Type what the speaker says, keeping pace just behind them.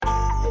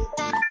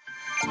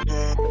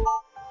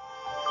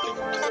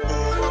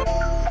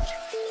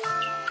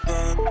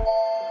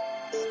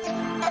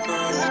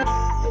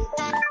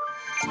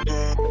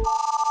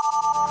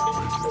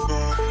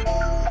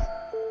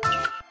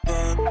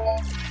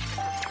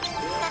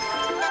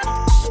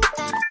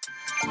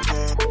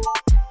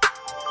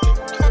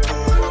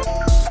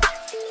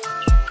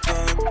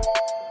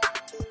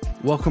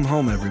Welcome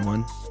home,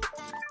 everyone.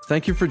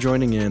 Thank you for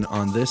joining in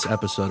on this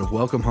episode of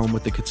Welcome Home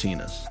with the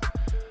Katinas.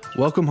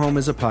 Welcome Home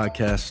is a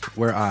podcast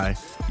where I,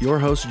 your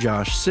host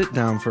Josh, sit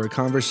down for a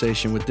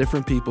conversation with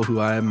different people who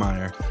I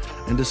admire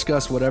and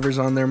discuss whatever's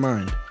on their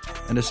mind,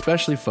 and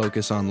especially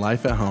focus on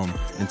life at home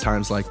in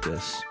times like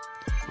this.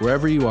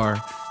 Wherever you are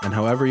and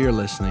however you're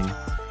listening,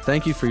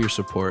 thank you for your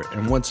support,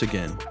 and once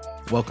again,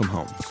 welcome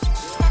home.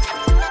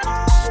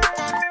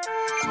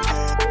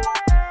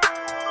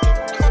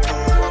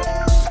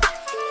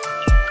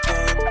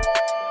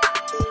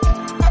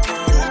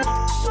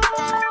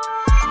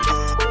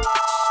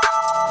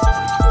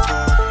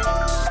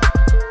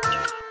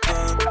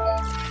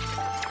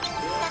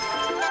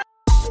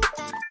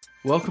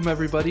 Welcome,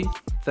 everybody.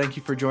 Thank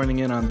you for joining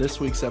in on this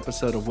week's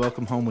episode of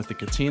Welcome Home with the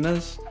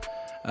Katinas.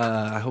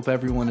 I hope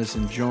everyone is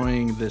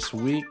enjoying this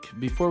week.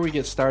 Before we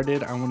get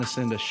started, I want to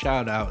send a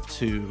shout out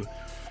to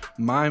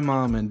my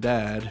mom and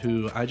dad,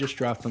 who I just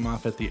dropped them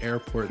off at the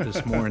airport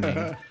this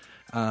morning.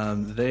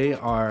 They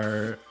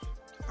are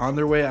on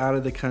their way out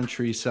of the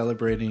country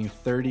celebrating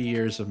 30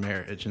 years of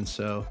marriage. And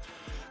so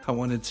I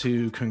wanted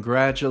to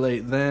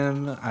congratulate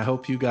them. I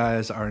hope you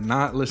guys are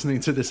not listening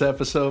to this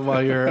episode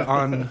while you're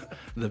on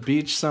the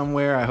beach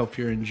somewhere. I hope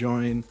you're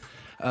enjoying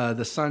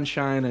the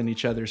sunshine and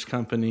each other's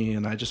company.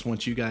 And I just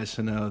want you guys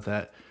to know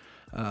that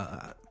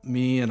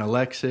me and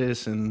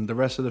Alexis and the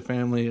rest of the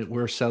family,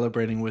 we're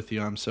celebrating with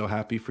you. I'm so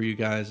happy for you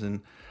guys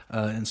and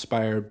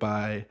inspired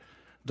by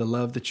the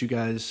love that you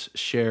guys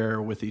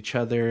share with each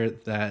other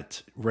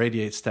that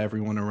radiates to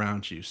everyone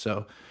around you.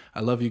 So I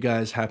love you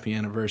guys. Happy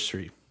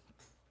anniversary.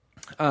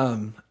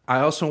 I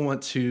also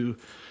want to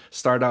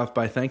start off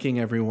by thanking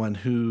everyone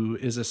who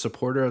is a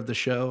supporter of the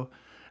show,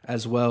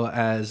 as well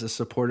as a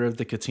supporter of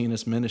the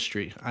Katinas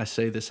ministry. I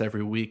say this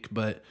every week,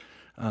 but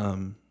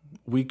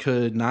we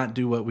could not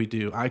do what we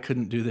do. I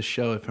couldn't do this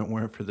show if it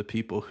weren't for the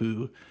people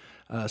who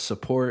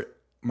support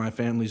my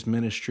family's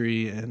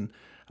ministry and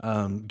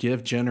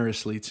give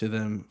generously to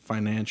them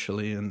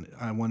financially. And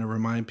I want to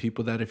remind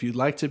people that if you'd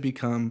like to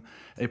become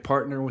a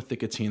partner with the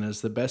Katinas,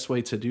 the best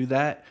way to do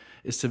that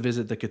is to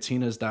visit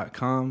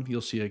thekatinas.com.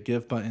 You'll see a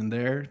give button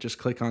there. Just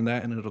click on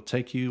that and it'll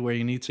take you where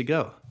you need to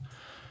go.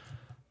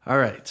 All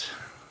right,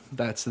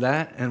 that's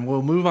that. And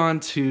we'll move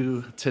on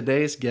to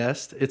today's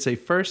guest. It's a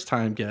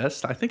first-time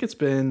guest. I think it's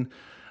been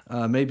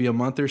maybe a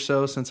month or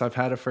so since I've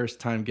had a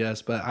first-time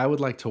guest, but I would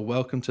like to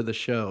welcome to the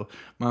show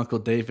my Uncle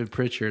David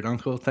Pritchard.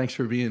 Uncle, thanks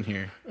for being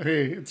here.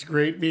 Hey, it's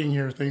great being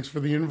here. Thanks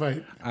for the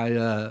invite.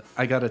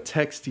 I got a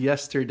text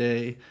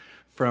yesterday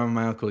from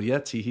my Uncle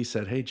Yeti. He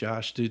said, "Hey,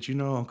 Josh, did you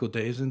know Uncle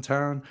Dave's in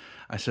town?"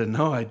 I said,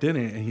 "No, I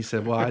didn't." And he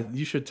said, "Well,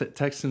 you should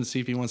text him to see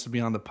if he wants to be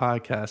on the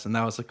podcast." And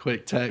that was a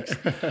quick text.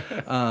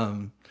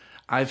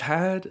 I've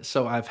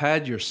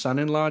had your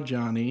son-in-law,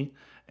 Johnny,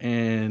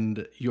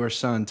 and your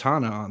son,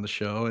 Tana, on the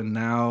show. And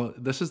now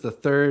this is the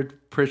third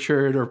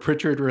Pritchard or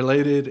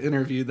Pritchard-related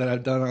interview that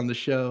I've done on the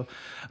show.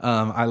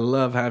 I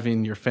love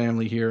having your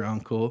family here,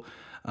 Uncle.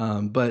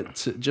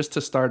 Just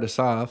to start us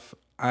off,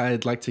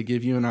 I'd like to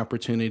give you an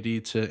opportunity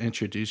to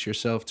introduce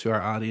yourself to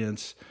our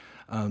audience.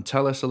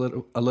 Tell us a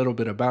little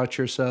bit about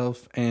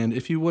yourself, and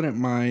if you wouldn't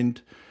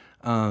mind,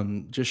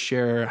 just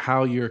share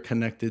how you're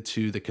connected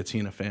to the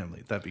Katina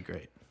family. That'd be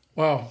great.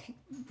 Wow,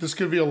 this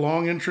could be a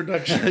long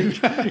introduction.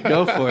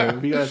 Go for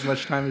it. We got as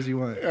much time as you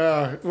want.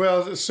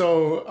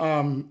 So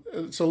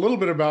a little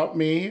bit about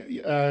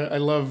me. I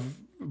love,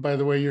 by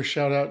the way, your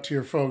shout out to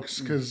your folks,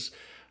 because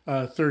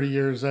 30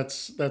 years,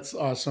 that's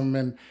awesome.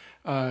 And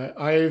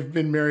I've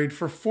been married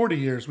for 40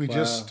 years. We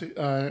just,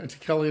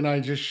 Kelly and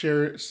I just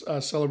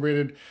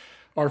celebrated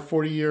our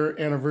 40-year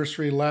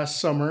anniversary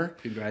last summer.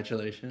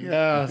 Congratulations.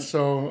 Yeah,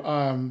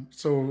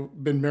 so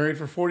been married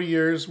for 40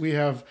 years. We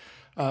have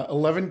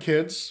 11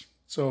 kids,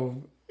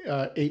 so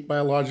 8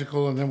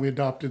 biological, and then we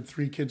adopted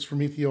 3 kids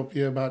from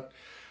Ethiopia about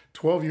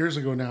 12 years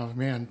ago now.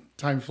 Man,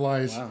 time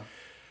flies. Wow.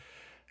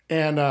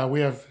 And we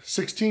have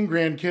 16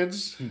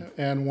 grandkids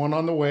and 1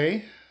 on the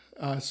way.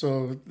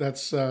 So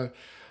that's a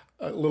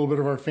little bit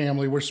of our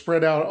family. We're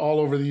spread out all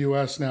over the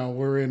U.S. now.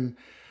 We're in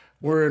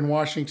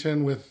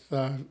Washington with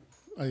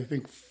I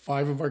think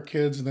 5 of our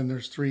kids, and then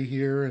there's 3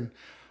 here, and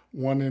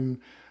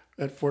 1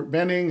 at Fort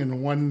Benning,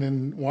 and 1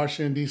 in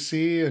Washington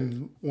D.C.,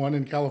 and 1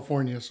 in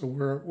California. So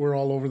we're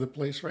all over the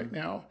place right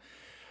now.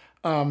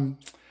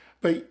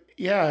 But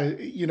yeah,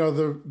 you know,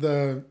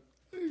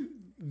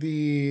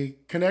 the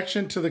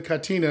connection to the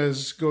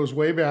Katinas goes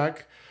way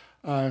back.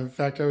 In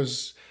fact, I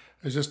was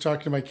just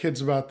talking to my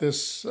kids about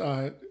this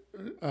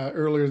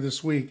earlier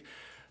this week,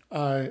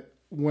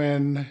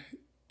 when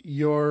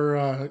your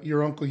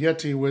Uncle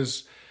Yeti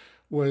was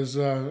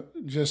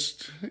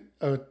just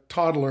a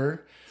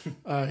toddler.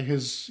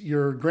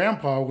 Your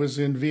grandpa was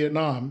in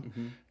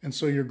Vietnam, and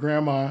so your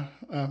grandma,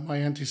 my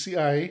Auntie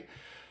CI,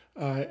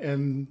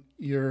 and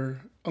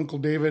your Uncle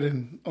David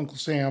and Uncle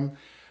Sam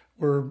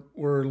were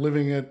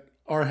living at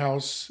our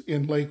house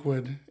in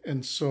Lakewood.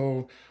 And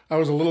so I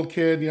was a little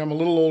kid. You know, I'm a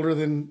little older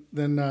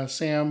than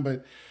Sam,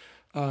 but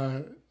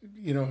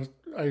you know,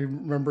 I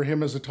remember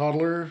him as a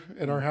toddler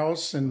at our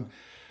house, and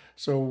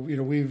So,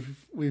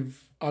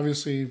 we've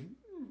obviously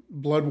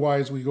blood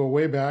wise, we go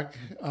way back.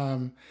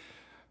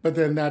 But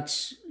then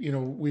that's,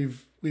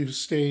 we've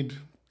stayed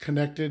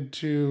connected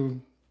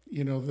to,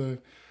 the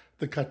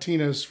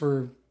Katinas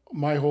for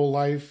my whole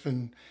life.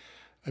 And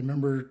I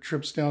remember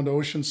trips down to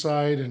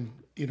Oceanside and,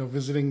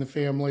 visiting the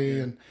family.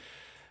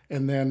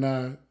 And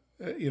then,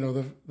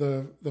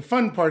 the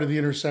fun part of the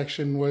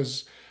intersection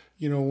was,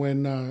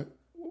 when,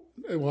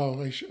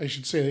 I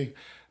should say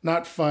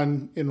not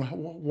fun in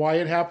why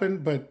it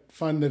happened, but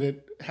fun that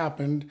it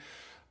happened.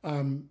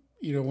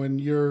 When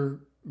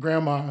your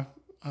grandma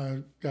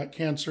got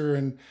cancer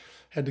and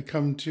had to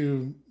come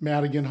to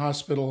Madigan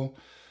Hospital,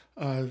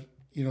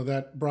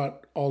 that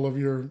brought all of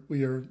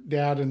your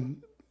dad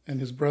and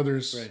his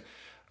brothers Right.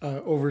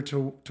 Over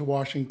to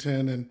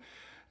Washington,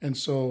 and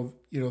so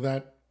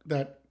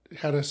that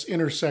had us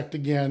intersect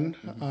again,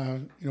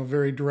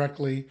 very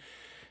directly,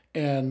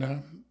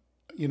 and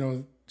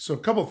so a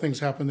couple of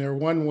things happened there.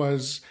 One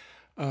was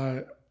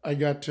I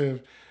got to,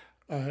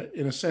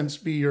 in a sense,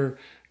 be your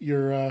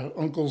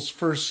uncle's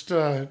first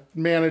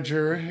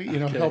manager,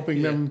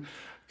 helping them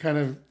kind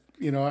of,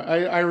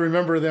 I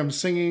remember them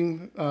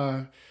singing,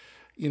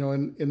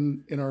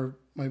 in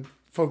my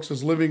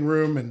folks' living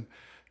room. And,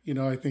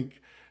 I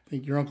think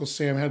your Uncle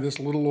Sam had this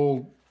little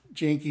old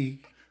janky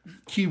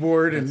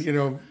keyboard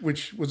and,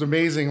 which was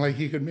amazing. Like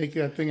he could make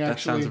that thing actually. That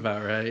sounds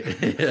about right.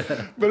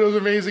 Yeah. But it was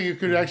amazing. You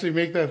could actually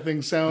make that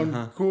thing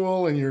sound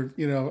cool. And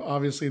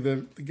obviously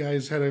the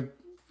guys had an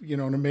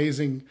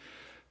amazing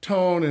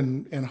tone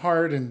and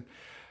heart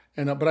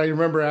but I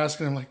remember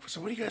asking them, like,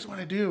 so what do you guys want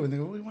to do? And they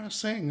go, we want to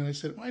sing. And I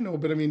said, well, I know,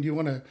 but I mean, do you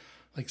want to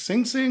like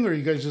sing, or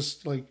you guys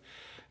just like?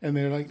 And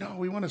they're like, no,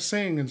 we want to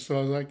sing. And so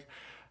I was like,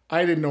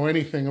 I didn't know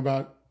anything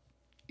about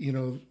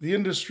the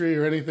industry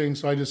or anything,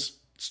 so I just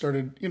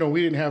started.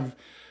 We didn't have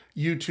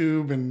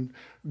YouTube and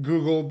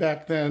Google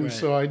back then, right.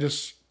 So I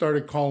just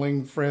started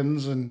calling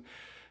friends and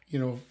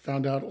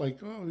found out like,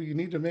 oh, you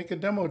need to make a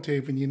demo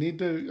tape and you need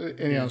to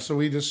anyhow. So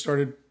we just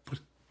started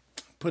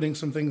putting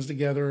some things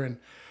together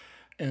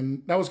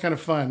and that was kind of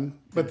fun.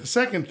 But the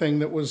second thing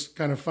that was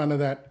kind of fun of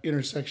that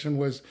intersection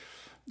was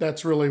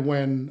that's really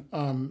when,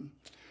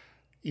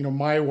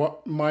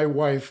 my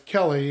wife,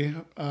 Kelly,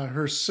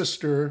 her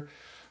sister,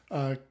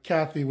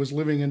 Kathy, was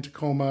living in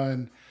Tacoma.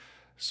 And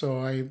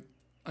so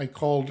I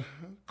called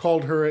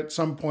her at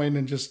some point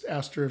and just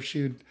asked her if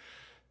she'd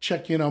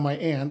check in on my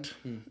aunt.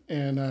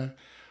 And,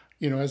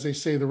 as they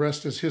say, the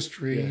rest is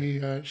history.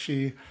 Yeah.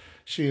 She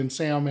and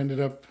Sam ended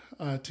up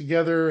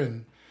together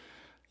and,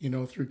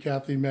 through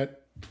Kathy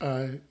met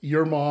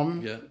your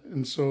mom. Yeah.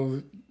 And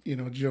so,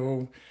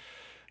 Joe,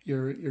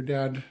 your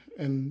dad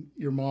and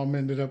your mom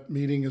ended up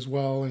meeting as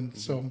well. And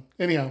so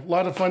anyhow, a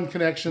lot of fun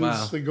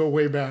connections that go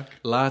way back.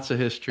 Lots of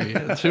history.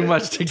 Too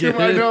much to get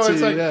into. I know.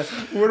 It's like,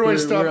 where do I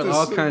stop this?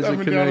 All kinds of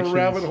connections. Down a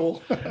rabbit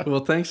hole.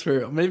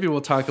 Well, maybe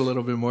we'll talk a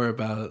little bit more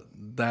about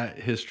that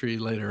history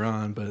later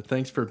on, but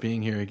thanks for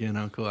being here again,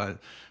 Uncle. It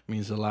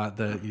means a lot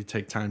that you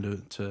take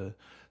time to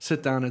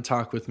sit down and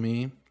talk with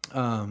me.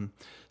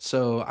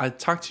 So I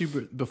talked to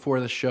you before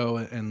the show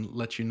and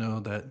let you know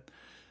that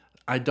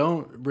I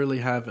don't really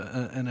have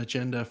an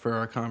agenda for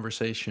our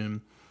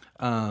conversation,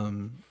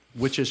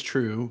 which is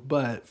true.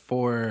 But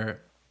for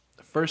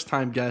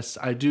first-time guests,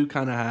 I do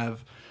kind of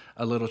have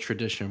a little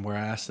tradition where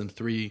I ask them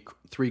three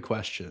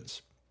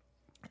questions.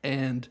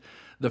 And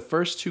the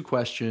first two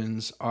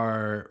questions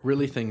are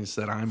really things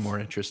that I'm more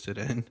interested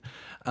in.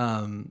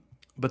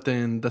 But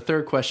then the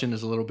third question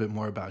is a little bit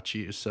more about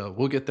you. So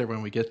we'll get there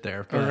when we get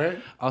there. But all right.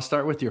 I'll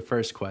start with your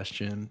first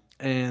question.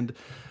 And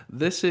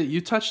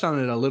you touched on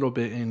it a little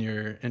bit in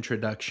your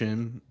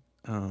introduction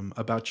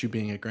about you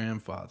being a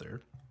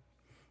grandfather.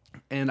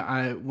 And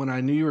when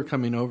I knew you were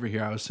coming over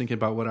here, I was thinking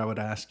about what I would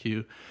ask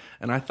you.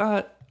 And I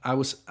thought I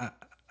was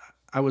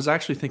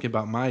actually thinking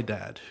about my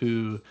dad,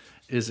 who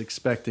is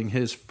expecting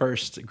his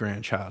first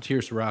grandchild.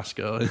 Here's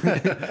Roscoe.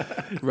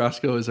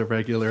 Roscoe is a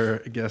regular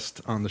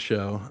guest on the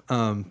show.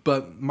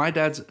 But my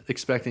dad's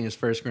expecting his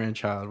first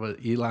grandchild.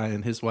 But Eli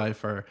and his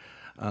wife are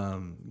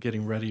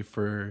getting ready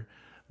for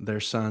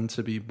their son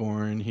to be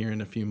born here in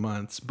a few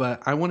months.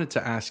 But I wanted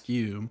to ask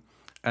you,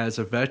 as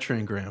a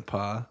veteran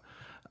grandpa,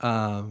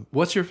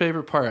 what's your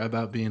favorite part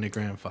about being a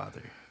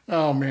grandfather?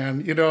 Oh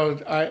man,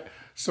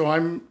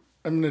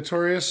 I'm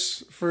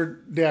notorious for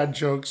dad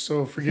jokes,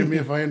 so forgive me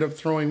if I end up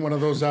throwing one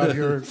of those out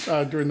here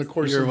during the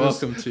course of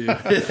this. You're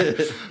welcome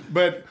to.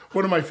 But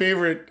one of my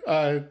favorite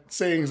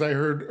sayings I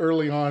heard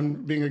early on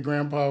being a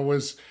grandpa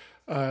was,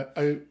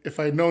 if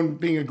I'd known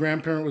being a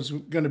grandparent was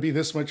going to be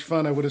this much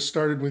fun, I would have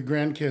started with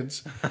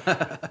grandkids.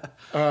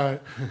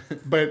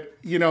 But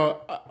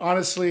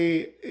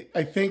honestly,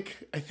 I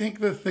think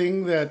the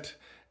thing that,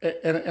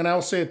 and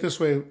I'll say it this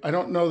way, I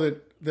don't know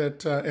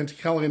that Auntie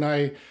Kelly and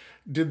I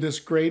did this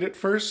great at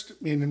first. I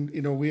mean,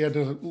 we had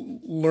to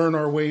learn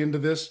our way into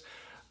this,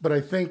 but I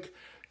think,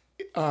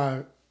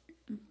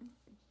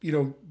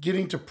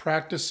 getting to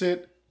practice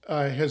it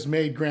has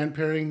made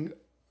grandparenting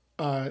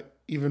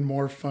even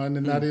more fun.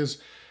 And that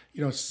is,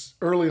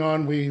 early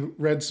on we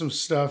read some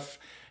stuff,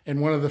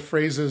 and one of the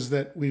phrases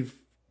that we've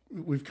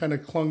we've kind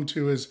of clung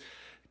to is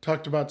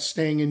talked about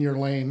staying in your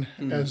lane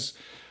as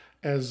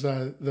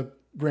the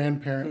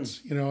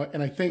grandparents,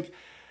 and I think,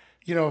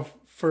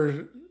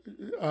 for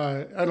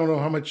I don't know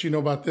how much you know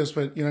about this,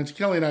 but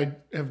Kelly and I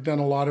have done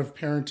a lot of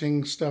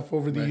parenting stuff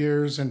over the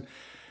years, and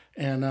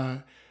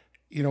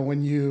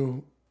when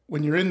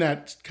you're in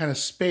that kind of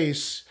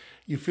space,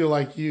 you feel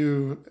like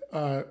you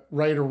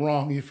right or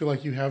wrong, you feel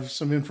like you have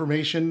some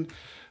information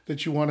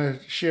that you want to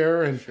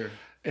share, and Sure.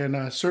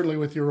 and certainly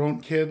with your own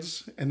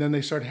kids, and then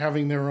they start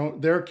having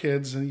their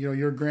kids and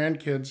your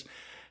grandkids,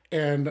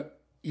 and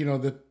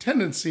the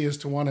tendency is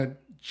to want to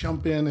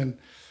jump in and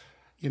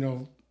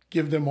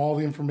give them all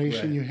the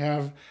information you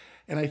have.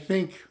 And I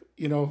think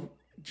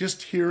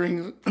just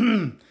hearing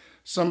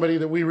somebody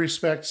that we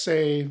respect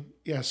say,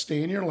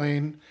 stay in your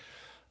lane,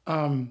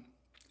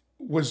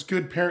 was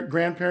good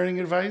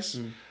grandparenting advice,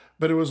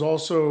 but it was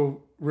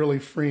also really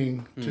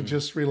freeing to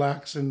just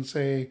relax and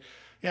say,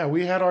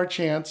 we had our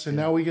chance, and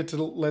now we get to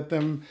let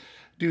them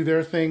do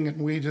their thing,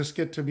 and we just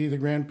get to be the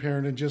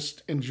grandparent and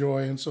just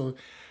enjoy. And so,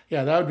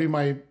 that would be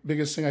my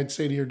biggest thing I'd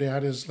say to your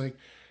dad is like,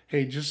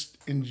 hey, just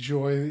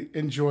enjoy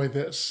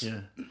this.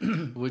 Yeah.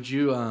 Would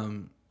you,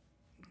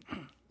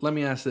 let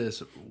me ask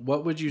this.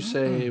 What would you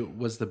say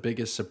was the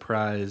biggest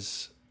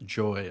surprise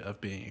joy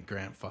of being a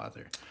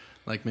grandfather?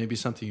 Like maybe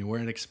something you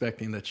weren't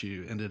expecting that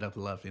you ended up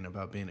loving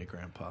about being a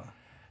grandpa?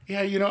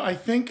 Yeah, I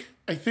think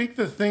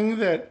the thing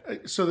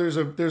that, so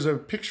there's a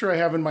picture I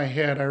have in my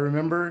head. I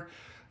remember,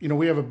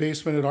 we have a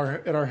basement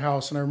at our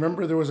house, and I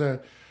remember there was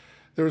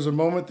a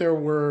moment there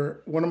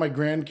where one of my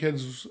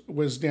grandkids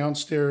was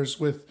downstairs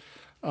with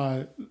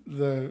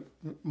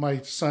my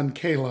son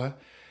Kayla,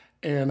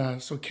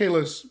 and so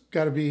Kayla's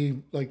got to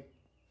be like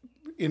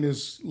in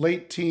his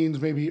late teens,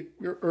 maybe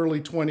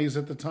early 20s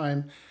at the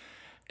time,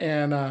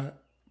 and I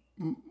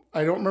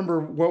don't remember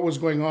what was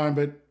going on,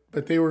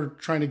 but they were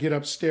trying to get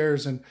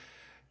upstairs, and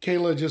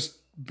Kayla just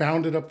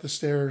bounded up the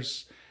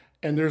stairs,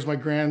 and there's my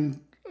grandson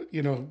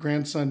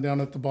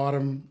down at the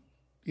bottom,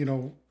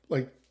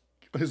 like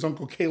his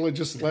uncle Kayla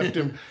just left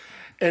him.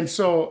 And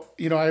so,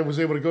 I was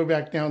able to go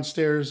back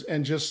downstairs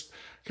and just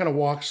kind of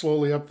walk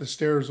slowly up the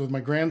stairs with my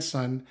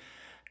grandson.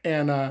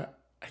 And I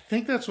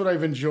think that's what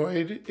I've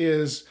enjoyed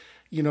is,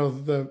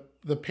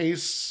 the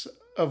pace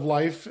of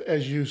life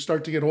as you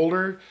start to get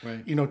older,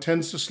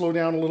 tends to slow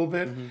down a little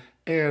bit.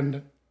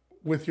 And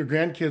with your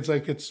grandkids,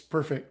 like it's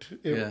perfect.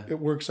 It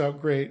works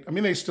out great. I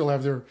mean, they still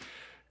have their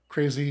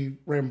crazy,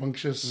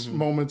 rambunctious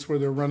moments where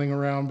they're running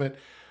around, but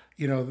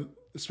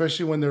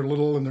especially when they're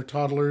little and they're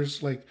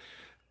toddlers, like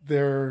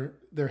they're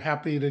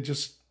happy to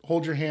just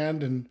hold your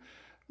hand and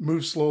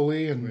move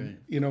slowly and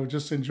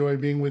just enjoy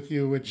being with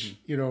you, which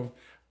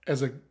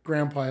as a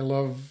grandpa I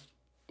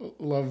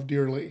love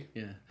dearly.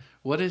 Yeah.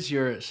 What is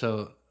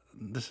so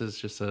this is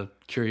just a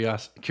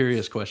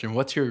curious question.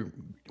 What's your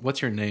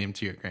name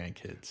to your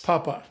grandkids?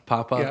 Papa.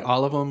 Papa? Yeah.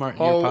 All of them are your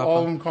Papa? All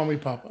of them call me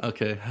Papa.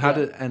 Okay. How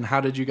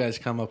did you guys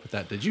come up with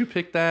that? Did you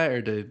pick that,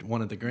 or did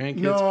one of the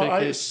grandkids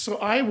pick it? So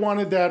I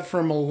wanted that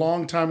from a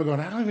long time ago,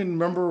 and I don't even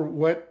remember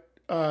what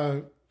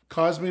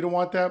caused me to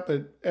want that,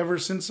 but ever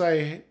since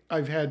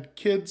I've had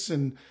kids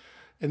and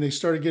they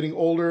started getting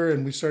older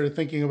and we started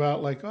thinking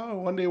about like, oh,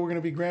 one day we're going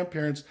to be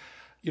grandparents,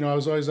 I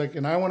was always like,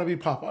 and I want to be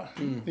Papa.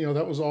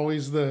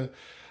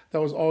 That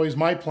was always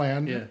my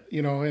plan.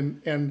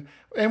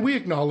 And we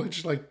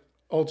acknowledged like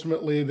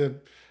ultimately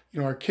that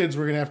our kids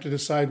were going to have to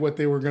decide what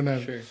they were going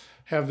to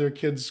have their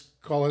kids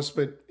call us,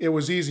 but it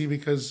was easy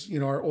because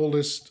our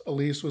oldest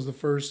Elise was the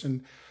first,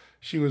 and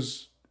she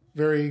was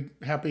very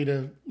happy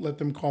to let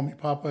them call me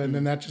Papa, and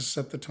then that just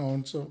set the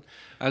tone. So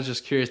I was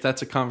just curious.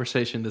 That's a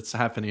conversation that's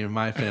happening in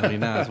my family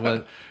now.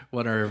 Is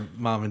what are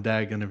mom and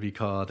dad going to be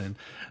called? And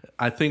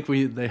I think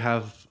they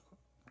have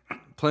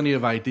plenty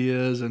of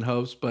ideas and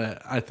hopes,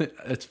 but I think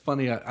it's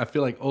funny. I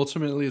feel like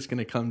ultimately it's going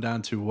to come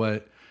down to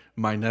what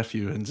my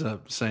nephew ends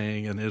up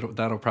saying, and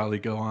that'll probably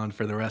go on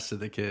for the rest of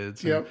the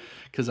kids. Yep.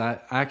 Because I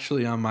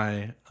actually on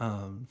my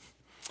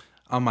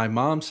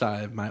mom's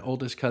side, my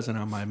oldest cousin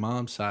on my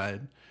mom's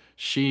side,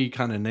 she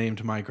kind of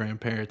named my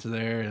grandparents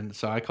there, and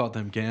so I called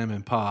them Gam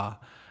and Pa,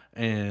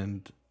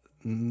 and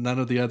none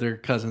of the other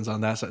cousins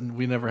on that side,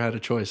 we never had a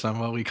choice on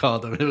what we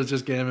called them. It was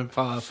just Gam and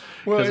Pa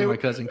because of my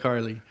cousin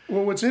Carly.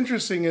 Well, what's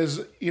interesting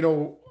is,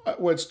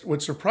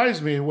 what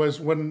surprised me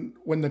was when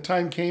the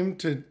time came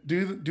to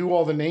do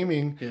all the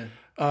naming.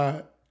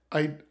 I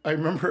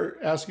remember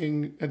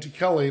asking Auntie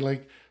Kelly,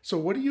 like, so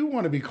what do you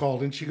want to be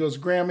called? And she goes,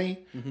 Grammy.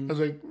 I was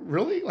like,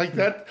 really? Like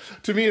that?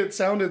 To me, it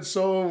sounded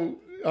so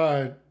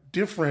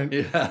different.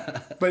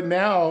 But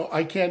now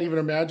I can't even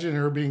imagine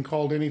her being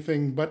called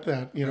anything but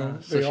that.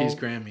 So she's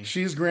Grammy.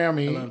 She's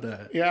Grammy. I love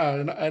that.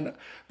 Yeah,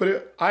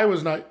 I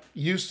was not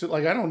used to,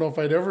 like, I don't know if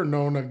I'd ever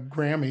known a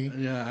Grammy.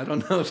 Yeah, I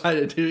don't know if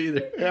I do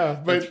either.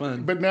 Yeah, but it's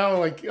fun. But now,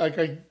 like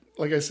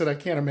I said, I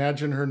can't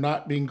imagine her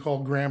not being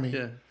called Grammy.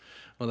 Yeah.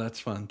 Well, that's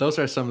fun. Those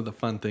are some of the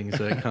fun things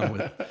that come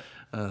with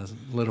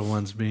little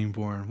ones being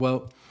born.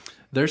 Well,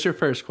 there's your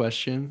first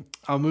question.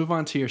 I'll move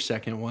on to your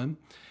second one.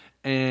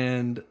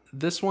 And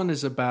this one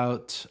is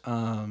about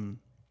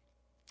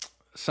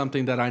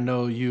something that I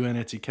know you and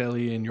Auntie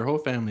Kelly and your whole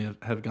family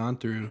have gone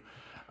through.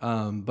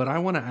 But I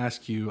want to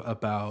ask you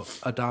about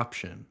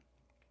adoption.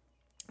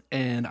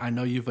 And I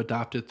know you've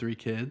adopted 3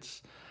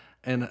 kids.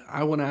 And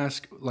I want to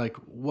ask, like,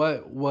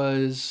 what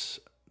was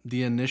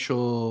the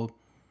initial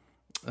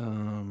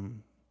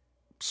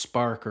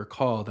spark or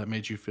call that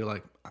made you feel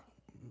like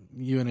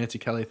you and Auntie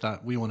Kelly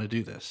thought we want to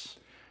do this?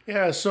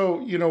 Yeah,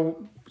 so,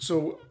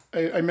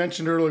 I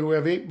mentioned earlier, we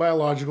have 8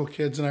 biological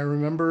kids, and I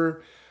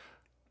remember,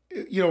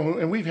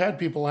 and we've had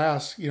people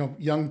ask,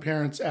 young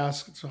parents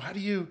ask, so how do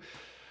you,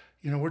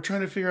 we're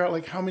trying to figure out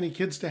like how many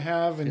kids to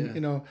have,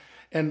 and,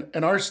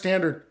 and our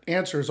standard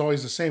answer is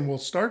always the same. We'll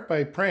start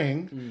by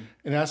praying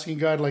and asking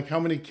God, like, how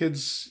many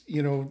kids,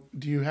 do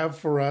you have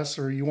for us,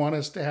 or you want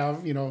us to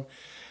have,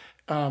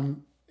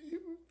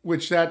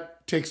 which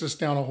that takes us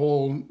down a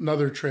whole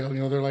nother trail.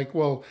 They're like,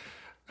 well,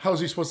 how's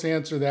he supposed to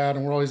answer that?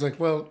 And we're always like,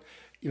 well,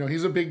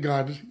 he's a big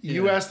God.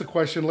 You ask the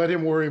question, let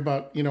him worry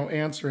about,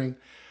 answering.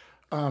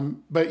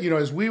 But,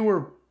 as we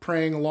were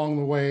praying along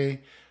the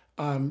way,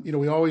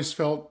 we always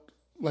felt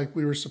like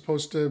we were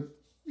supposed to,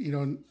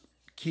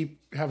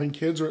 keep having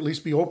kids, or at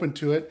least be open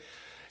to it.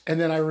 And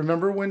then I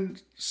remember when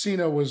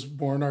Sina was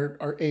born,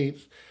 our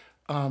 8th,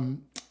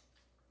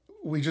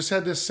 we just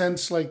had this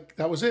sense like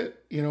that was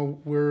it.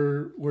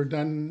 We're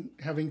done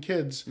having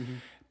kids. Mm-hmm.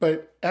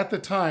 But at the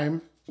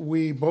time,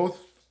 we both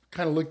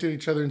kind of looked at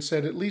each other and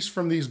said, at least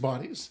from these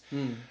bodies.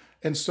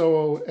 And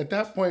so at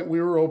that point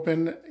we were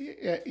open.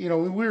 We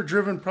were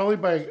driven probably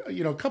by,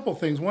 a couple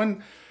things.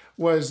 One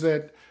was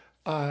that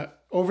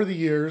over the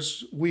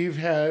years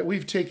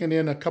we've taken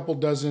in a couple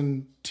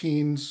dozen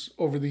teens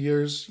over the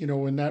years,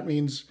 and that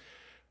means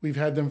we've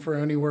had them for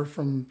anywhere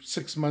from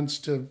 6 months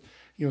to,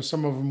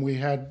 some of them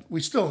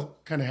we still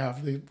kind of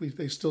have,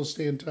 they still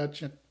stay in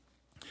touch.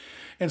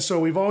 And so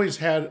we've always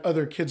had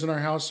other kids in our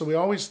house. So we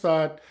always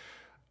thought,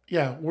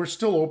 yeah, we're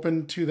still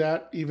open to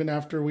that even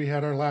after we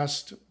had our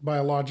last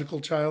biological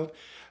child.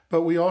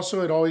 But we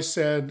also had always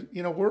said,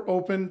 we're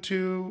open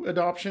to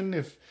adoption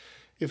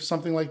if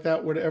something like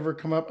that would ever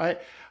come up.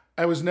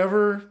 I was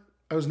never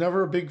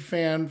a big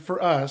fan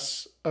for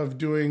us of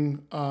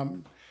doing,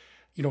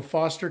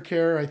 foster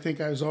care. I think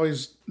I was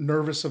always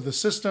nervous of the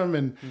system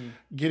and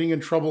getting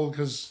in trouble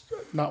because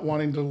not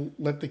wanting to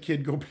let the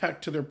kid go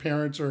back to their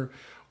parents or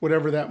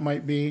whatever that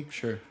might be.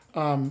 Sure.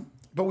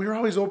 But we were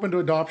always open to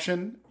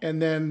adoption,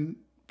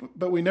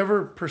 but we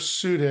never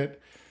pursued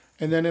it.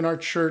 And then in our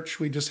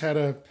church, we just had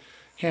a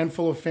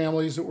handful of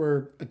families that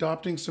were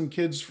adopting some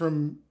kids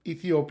from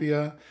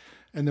Ethiopia,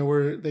 and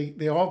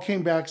they all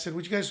came back and said,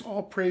 "Would you guys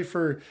all pray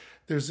for?"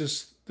 There's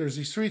these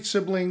 3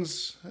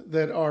 siblings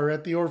that are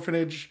at the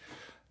orphanage,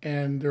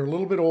 and they're a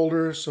little bit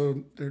older,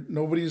 so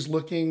nobody's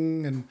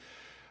looking, and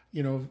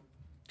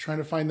trying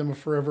to find them a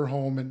forever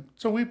home. And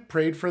so we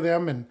prayed for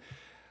them, and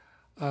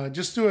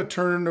just through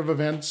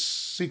a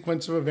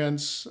sequence of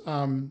events,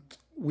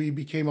 we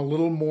became a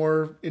little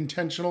more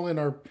intentional in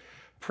our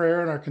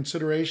prayer and our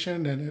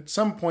consideration. And at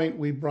some point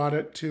we brought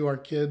it to our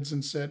kids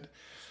and said,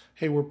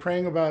 hey, we're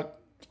praying about,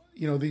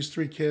 these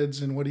 3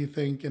 kids, and what do you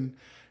think? And,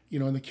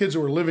 and the kids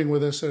who were living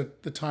with us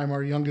at the time,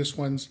 our youngest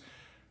ones,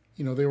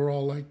 they were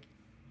all like,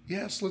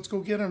 yes, let's go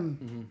get them.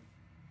 Mm-hmm.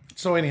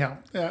 So anyhow,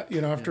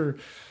 after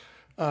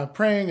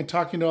praying and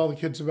talking to all the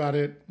kids about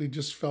it, we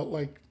just felt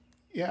like,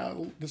 yeah,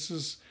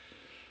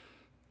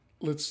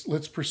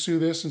 let's pursue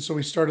this. And so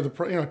we started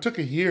it took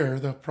a year,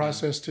 the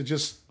process to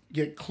just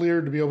get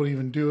cleared to be able to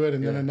even do it.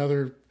 And then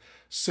another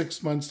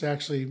 6 months to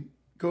actually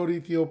go to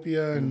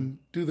Ethiopia and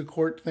do the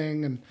court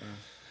thing. And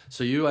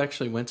so you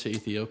actually went to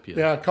Ethiopia?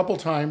 Yeah, a couple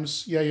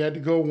times. Yeah, you had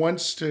to go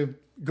once to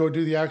go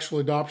do the actual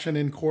adoption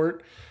in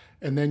court.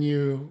 And then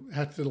you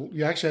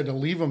actually had to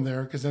leave them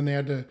there because then they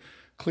had to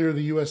clear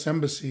the U.S.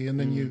 Embassy. And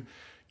then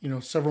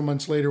several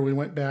months later, we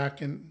went back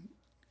and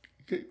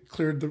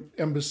cleared the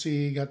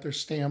embassy, got their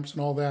stamps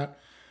and all that,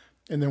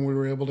 and then we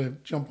were able to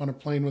jump on a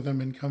plane with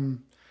them and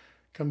come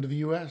to the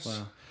U.S.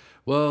 Wow.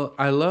 Well,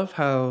 I love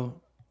how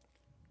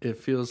it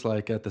feels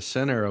like at the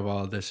center of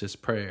all of this is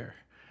prayer,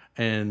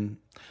 and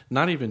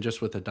not even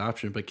just with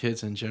adoption, but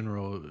kids in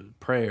general,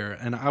 prayer.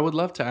 And I would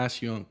love to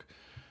ask you,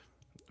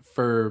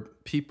 for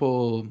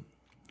people,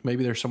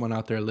 maybe there's someone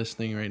out there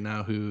listening right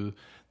now who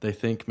they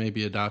think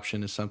maybe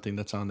adoption is something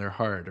that's on their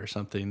heart or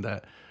something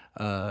that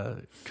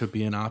could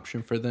be an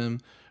option for them.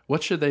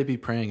 What should they be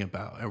praying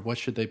about, or what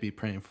should they be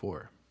praying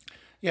for?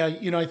 Yeah,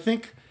 I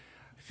think,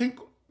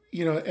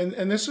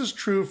 and this is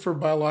true for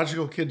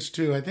biological kids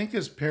too. I think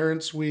as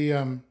parents, we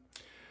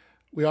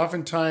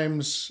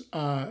oftentimes,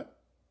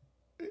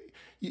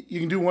 you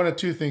can do one of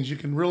 2 things. You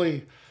can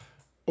really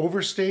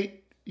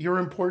overstate your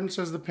importance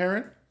as the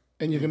parent,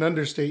 and you can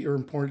understate your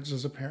importance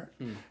as a parent.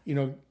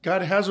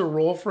 God has a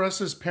role for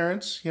us as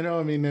parents,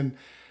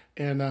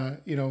 And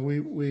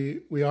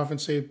we often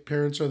say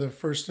parents are the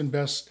first and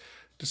best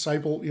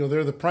disciple.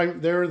 They're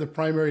the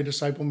primary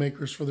disciple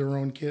makers for their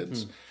own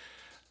kids,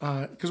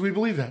 because we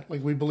believe that.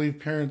 Like, we believe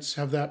parents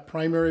have that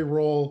primary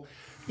role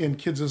in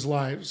kids'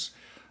 lives.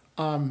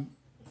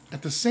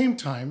 At the same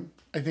time,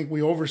 I think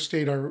we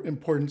overstate our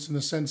importance in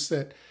the sense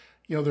that,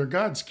 they're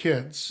God's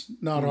kids,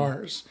 not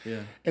ours.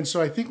 Yeah. And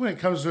so I think when it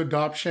comes to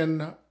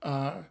adoption,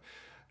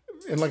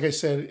 and like I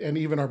said, and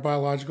even our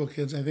biological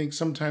kids, I think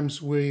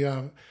sometimes we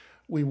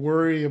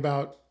worry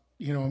about,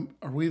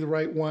 are we the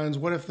right ones?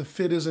 What if the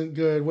fit isn't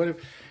good? What if,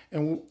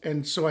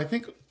 and so I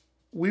think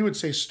we would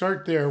say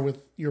start there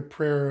with your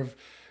prayer of,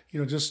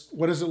 just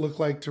what does it look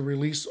like to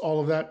release all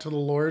of that to the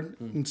Lord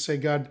and say,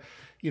 God,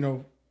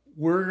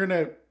 we're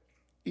gonna,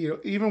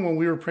 even when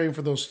we were praying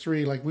for those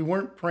three, like we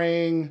weren't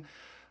praying,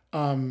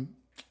 Lord,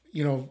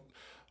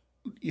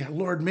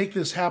 make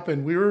this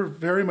happen. We were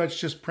very much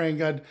just praying,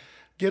 God,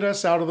 get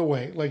us out of the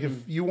way. Like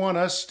if you want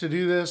us to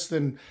do this,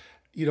 then,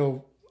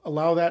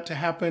 allow that to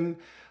happen.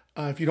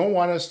 If you don't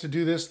want us to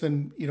do this,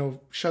 then,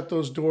 shut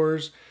those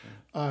doors.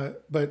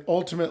 But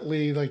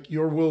ultimately, like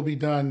your will be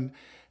done.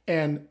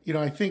 And,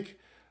 I think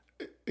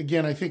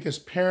as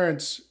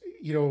parents,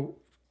 to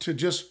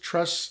just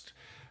trust,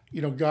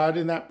 God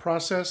in that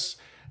process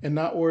and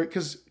not worry.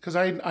 Because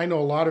I know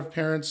a lot of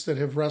parents that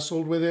have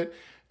wrestled with it.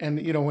 And,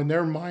 when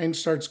their mind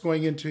starts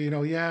going into,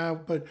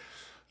 but,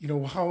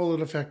 how will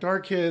it affect our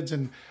kids?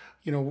 And,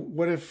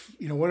 what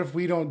if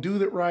we don't do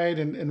that right?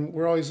 And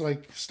we're always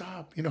like,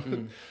 stop,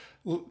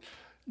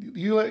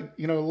 you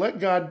let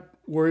God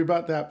worry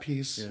about that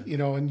piece,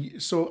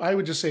 and so I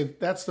would just say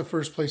that's the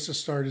first place to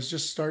start, is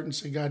just start and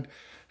say, God,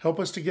 help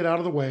us to get out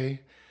of the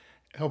way.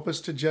 Help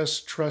us to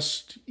just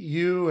trust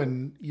you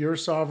and your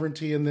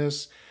sovereignty in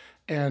this.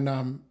 And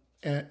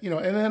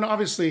then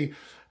obviously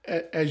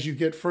as you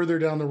get further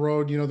down the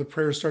road, the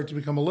prayers start to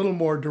become a little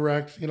more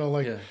direct,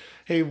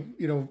 hey,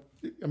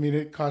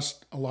 it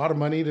costs a lot of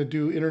money to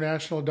do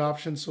international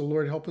adoption. So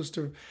Lord, help us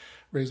to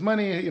raise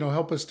money,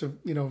 help us to,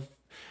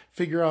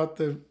 figure out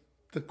the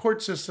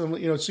court system,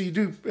 so you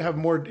do have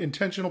more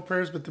intentional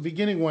prayers, but the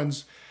beginning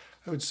ones,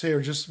 I would say,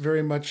 are just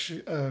very much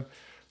a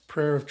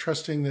prayer of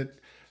trusting that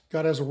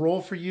God has a role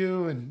for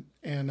you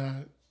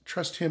and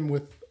trust him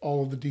with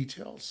all of the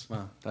details.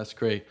 Wow, that's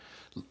great.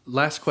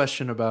 Last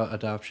question about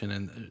adoption,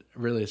 and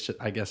really,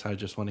 I guess I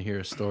just want to hear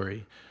a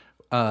story.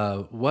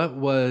 What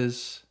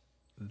was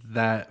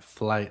that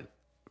flight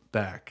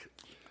back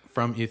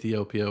from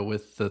Ethiopia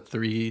with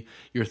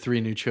your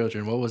three new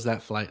children? What was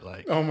that flight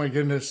like? Oh my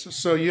goodness!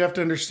 So you have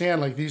to understand,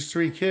 like these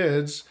three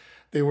kids,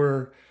 they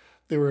were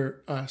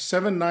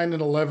 7, 9,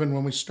 and 11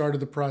 when we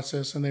started the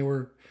process, and they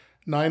were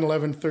 9,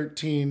 11,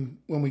 13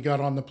 when we got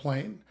on the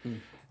plane,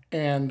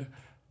 and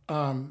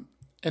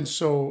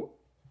so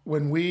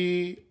when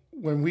we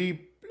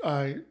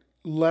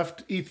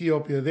left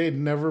Ethiopia, they'd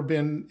never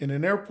been in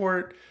an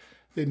airport,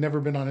 they'd never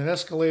been on an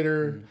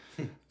escalator,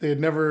 they had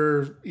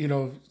never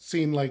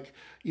seen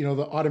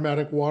the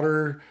automatic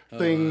water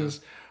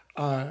things,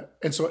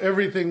 and so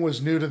everything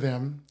was new to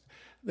them.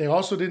 They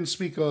also didn't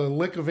speak a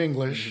lick of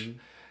English,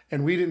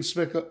 and we didn't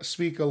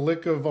speak a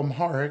lick of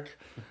Amharic,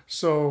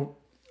 so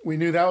we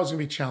knew that was going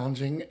to be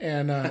challenging.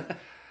 And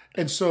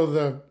so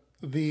the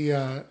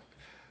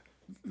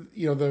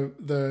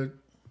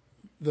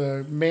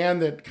man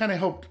that kind of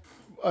helped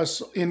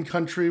us in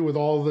country with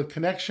all the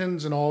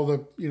connections and all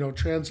the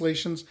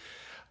translations,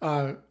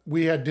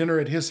 we had dinner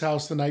at his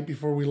house the night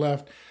before we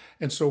left,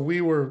 and so we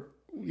were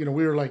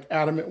like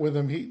adamant with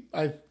him.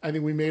 I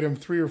think we made him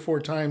 3 or 4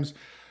 times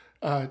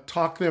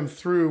talk them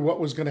through what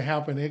was going to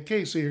happen.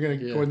 Okay, so you're going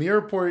to go in the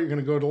airport, you're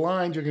going to go to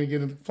lines, you're going to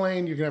get in the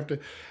plane, you're going to have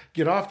to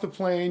get off the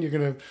plane, you're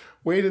going to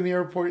wait in the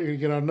airport, you're going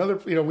to get on another.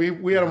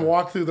 We had him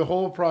walk through the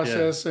whole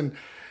process, and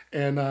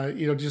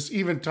just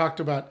even talked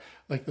about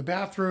like the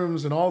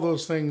bathrooms and all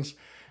those things,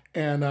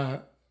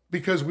 and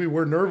because we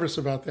were nervous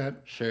about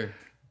that. Sure.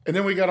 And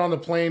then we got on the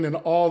plane, and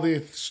all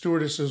the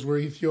stewardesses were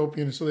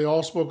Ethiopian, so they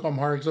all spoke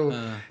Amharic.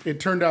 So it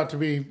turned out to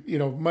be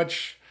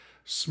much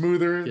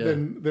smoother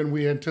than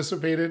we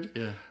anticipated.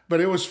 Yeah. But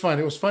it was fun.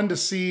 It was fun to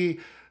see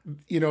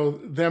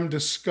them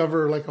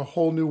discover like a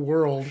whole new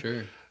world.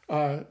 Sure.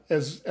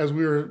 As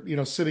we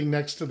were sitting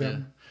next to them.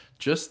 Yeah.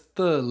 Just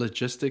the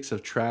logistics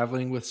of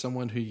traveling with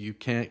someone who you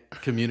can't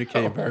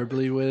communicate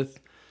verbally with.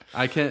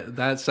 I can't.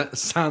 That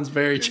sounds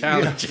very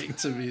challenging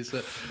to me.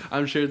 So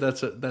I'm sure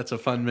that's a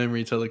fun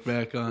memory to look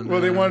back on. Well,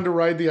 they wanted to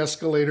ride the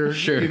escalator,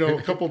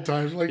 a couple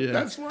times. Like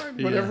that's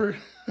fine, whatever.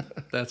 Yeah.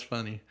 That's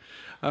funny.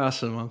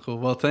 Awesome, Uncle.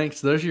 Well,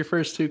 thanks. Those are your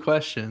first 2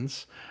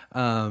 questions,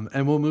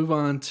 and we'll move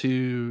on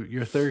to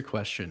your third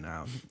question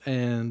now.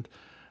 And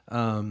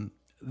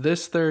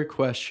this third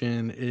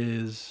question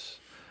is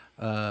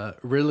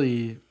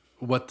really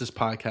what this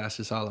podcast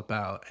is all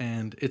about,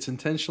 and it's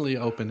intentionally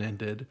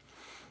open-ended.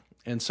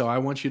 And so I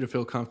want you to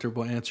feel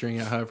comfortable answering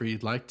it however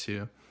you'd like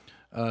to.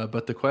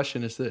 But the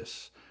question is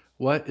this: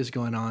 what is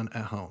going on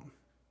at home?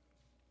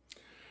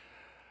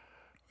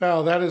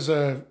 Well, that is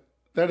a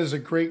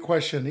great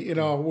question.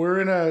 We're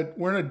in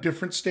a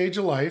different stage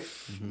of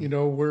life.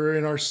 We're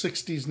in our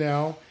 60s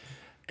now,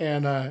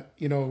 and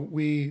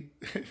we.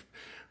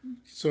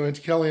 So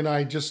Auntie Kelly and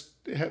I just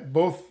had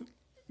both.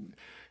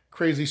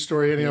 Crazy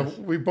story.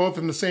 And we both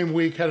in the same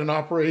week had an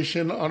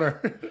operation on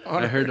our.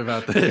 I heard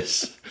about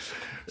this.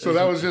 So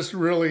that was just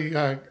really,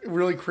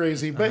 really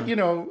crazy. But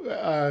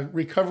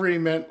recovery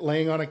meant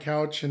laying on a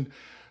couch and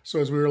So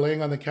as we were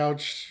laying on the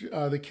couch,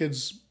 the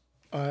kids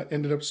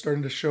ended up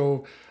starting to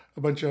show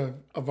a bunch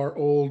of our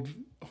old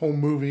home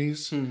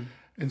movies.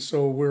 And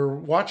so we're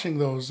watching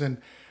those,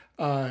 and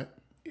and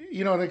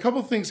a couple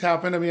of things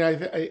happened. I mean,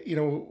 I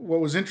what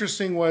was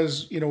interesting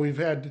was,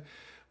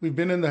 we've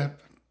been in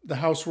the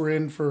house we're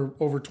in for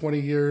over 20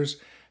 years,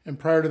 and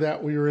prior to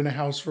that, we were in a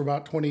house for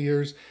about 20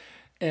 years,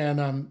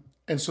 and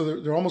so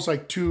they're almost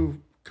like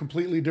two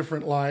completely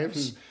different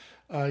lives.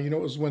 It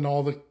was when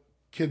all the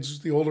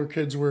older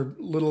kids were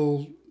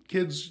little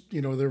kids,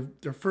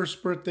 their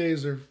first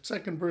birthdays, their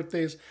second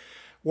birthdays.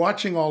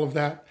 Watching all of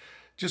that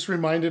just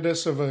reminded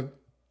us of a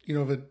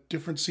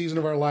different season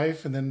of our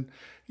life. And then,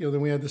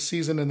 then we had the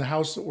season in the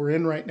house that we're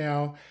in right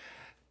now.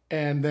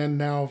 And then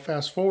now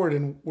fast forward,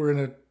 and we're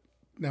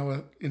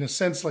in a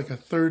sense, like a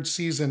third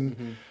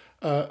season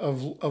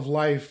of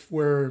life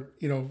where,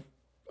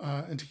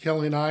 Auntie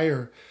Kelly and I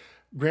are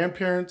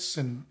grandparents,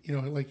 and,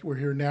 like we're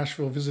here in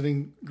Nashville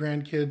visiting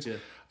grandkids. Yeah.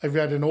 I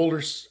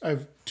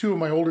have two of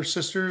my older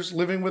sisters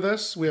living with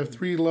us. We have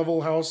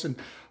 3-level house, and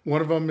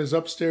one of them is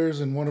upstairs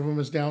and one of them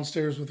is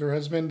downstairs with her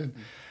husband.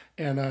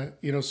 And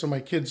so my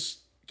kid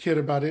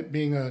about it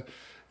being a,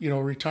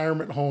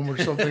 retirement home or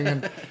something.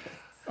 And,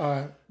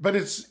 but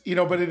it's,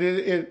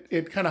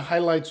 it kind of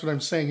highlights what I'm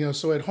saying,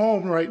 so at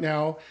home right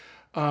now,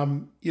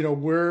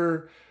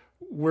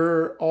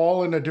 we're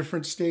all in a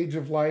different stage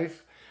of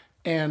life.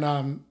 And,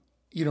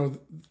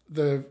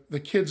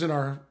 the kids in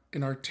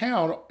our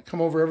town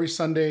come over every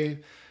Sunday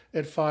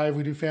at 5.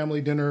 We do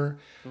family dinner.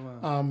 Oh,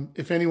 wow.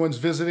 If anyone's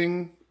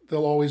visiting,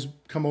 they'll always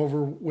come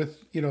over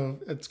with,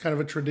 it's kind of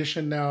a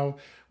tradition now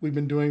we've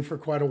been doing for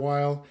quite a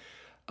while.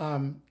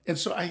 And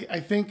so I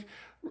think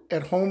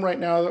at home right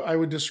now, I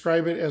would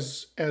describe it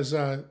as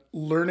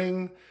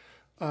learning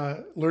how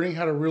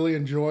to really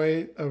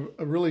enjoy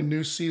a really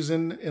new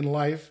season in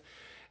life.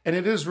 And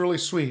it is really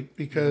sweet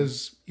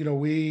because,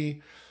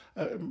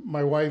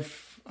 my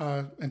wife,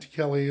 Auntie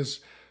Kelly,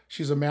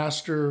 she's a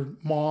master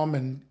mom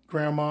and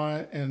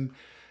grandma. And,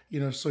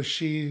 so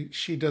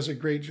she does a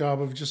great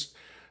job of just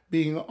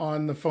being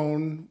on the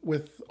phone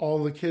with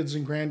all the kids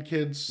and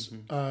grandkids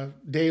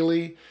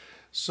daily.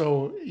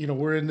 So,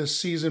 we're in this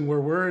season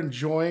where we're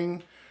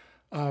enjoying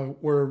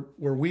where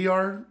we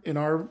are in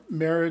our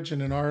marriage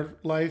and in our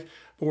life,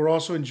 but we're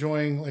also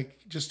enjoying like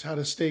just how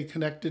to stay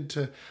connected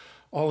to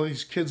all of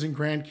these kids and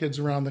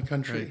grandkids around the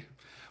country. Right.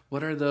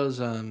 What are those,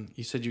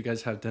 you said you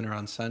guys have dinner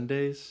on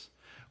Sundays.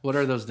 What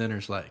are those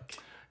dinners like?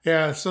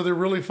 Yeah, so they're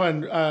really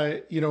fun.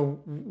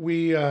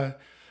 We, I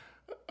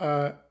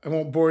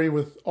won't bore you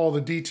with all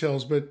the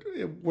details, but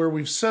where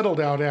we've settled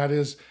out at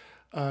is,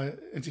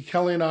 Auntie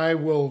Kelly and I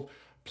will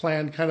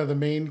plan kind of the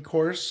main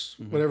course,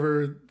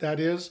 whatever that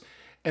is,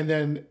 and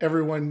then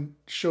everyone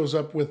shows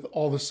up with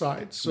all the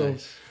sides. So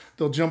nice.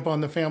 They'll jump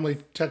on the family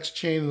text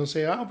chain and they'll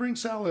say, I'll bring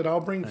salad, I'll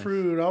bring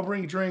fruit, I'll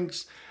bring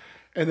drinks.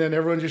 And then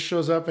everyone just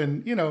shows up,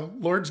 and,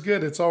 Lord's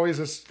good. It's always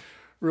this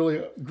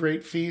really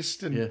great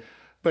feast. And,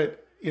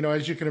 but,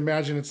 as you can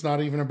imagine, it's not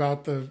even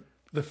about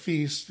the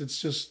feast. It's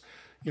just,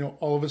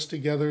 all of us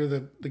together.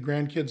 The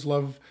grandkids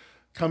love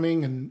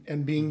coming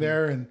and being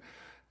there. And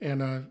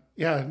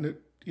it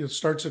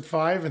starts at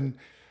 5, and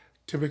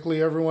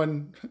typically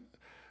everyone,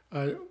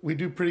 we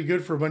do pretty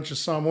good for a bunch of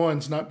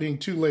Samoans not being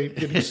too late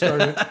getting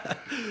started.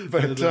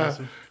 But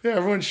awesome.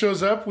 Everyone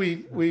shows up.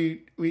 We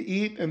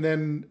eat, and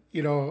then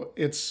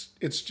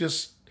it's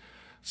just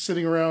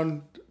sitting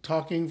around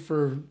talking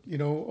for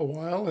a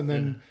while, and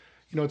then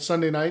it's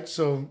Sunday night,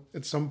 so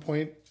at some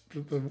point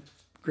the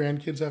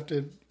grandkids have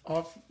to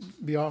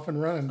be off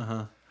and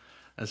running.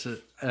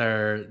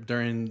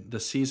 During the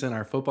season,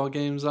 are football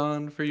games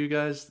on for you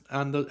guys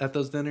at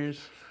those dinners?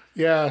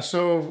 Yeah,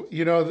 so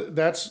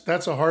that's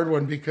a hard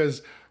one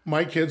because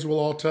my kids will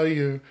all tell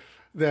you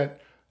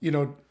that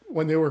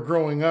when they were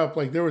growing up,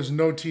 like there was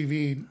no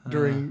TV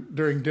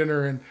during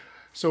dinner, and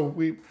so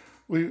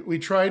we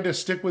tried to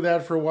stick with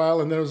that for a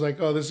while, and then it was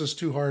like, oh, this is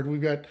too hard.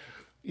 We've got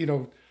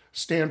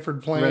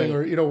Stanford playing,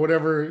 right, or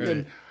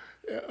whatever,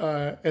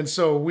 right. And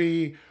so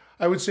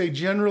I would say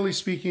generally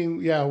speaking,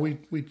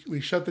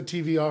 we shut the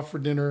TV off for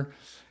dinner,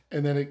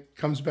 and then it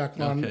comes back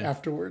on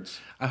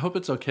afterwards. I hope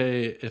it's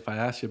okay if I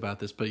ask you about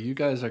this, but you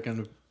guys are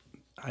going to,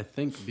 I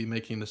think, be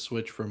making the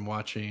switch from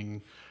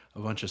watching a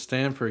bunch of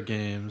Stanford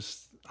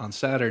games on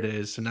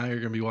Saturdays to now you're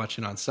going to be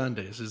watching on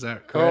Sundays. Is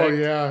that correct? Oh,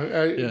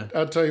 yeah.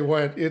 I'll tell you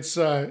what, it's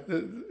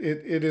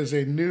it is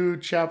a new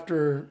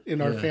chapter in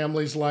our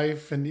family's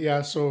life. And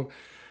so,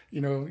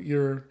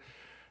 your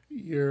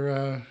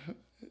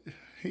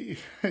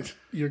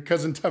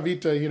cousin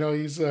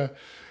Tavita,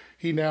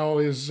 he now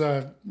is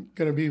going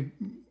to be.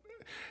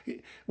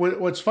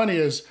 What's funny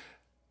is,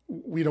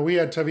 we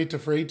had Tavita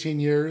for 18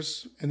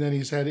 years, and then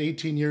he's had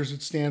 18 years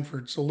at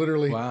Stanford. So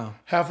literally,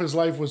 half his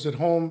life was at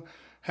home,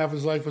 half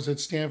his life was at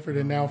Stanford,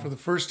 and now for the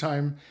first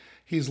time,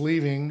 he's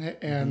leaving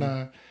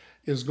and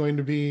is going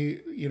to be,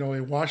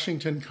 a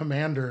Washington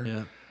Commander.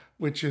 Yeah.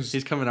 Which is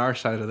he's coming our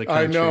side of the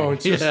country. I know,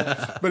 it's just,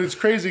 but it's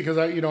crazy because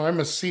I'm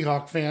a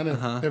Seahawk fan and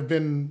have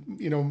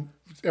been,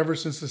 ever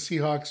since the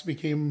Seahawks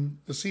became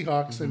the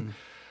Seahawks, and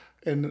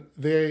and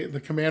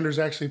the Commanders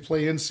actually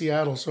play in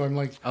Seattle. So I'm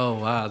like, oh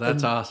wow,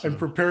 that's awesome. I'm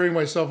preparing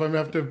myself. I'm gonna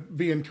have to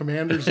be in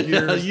Commanders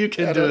gear. You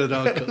can do it,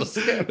 Uncle.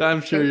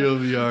 I'm sure you'll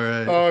be all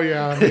right. Oh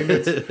yeah, I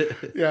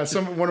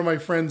mean, one of my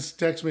friends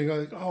texted me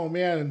like, oh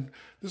man,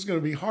 this is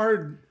gonna be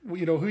hard.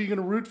 You know, who are you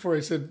gonna root for?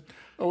 I said,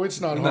 oh,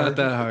 it's not hard. Not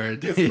that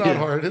hard. It's not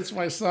hard. It's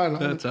my son.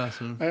 That's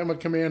awesome. I am a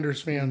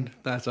Commanders fan.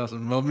 That's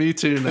awesome. Well, me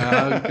too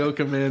now. Go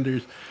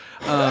Commanders.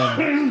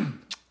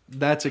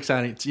 That's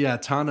exciting. Yeah,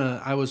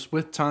 Tana. I was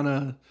with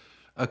Tana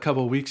a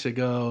couple weeks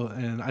ago,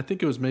 and I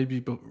think it was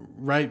maybe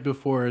right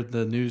before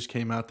the news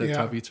came out that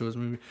Tavita was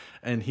moving,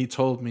 and he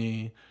told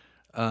me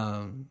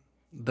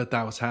that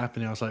was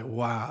happening. I was like,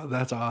 wow,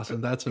 that's awesome.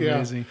 That's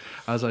amazing.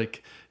 I was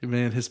like,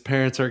 man, his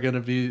parents they're going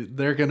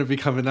to be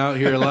coming out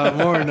here a lot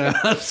more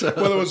now. So.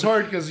 Well, it was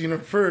hard because,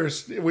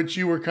 first, which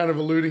you were kind of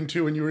alluding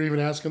to when you were even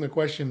asking the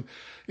question,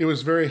 it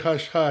was very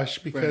hush-hush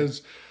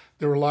because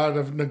there were a lot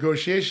of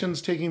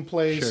negotiations taking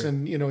place,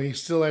 and, he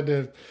still had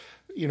to,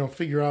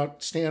 figure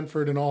out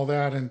Stanford and all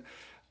that. And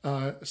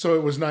so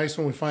it was nice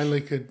when we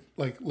finally could,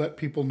 let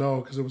people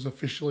know because it was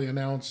officially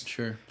announced.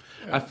 Sure.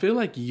 I feel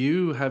like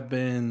you have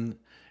been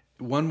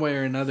one way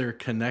or another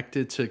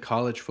connected to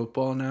college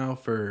football now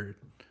for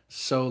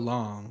so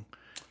long,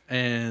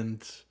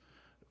 and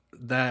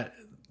that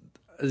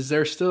is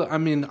there still, I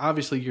mean,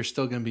 obviously you're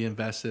still going to be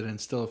invested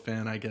and still a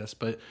fan, I guess,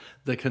 but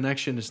the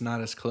connection is not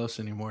as close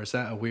anymore. Is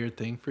that a weird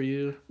thing for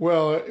you?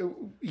 Well,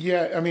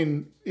 yeah, I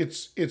mean,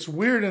 it's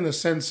weird in the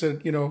sense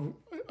that,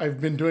 I've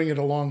been doing it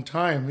a long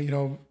time,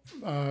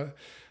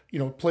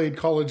 played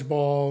college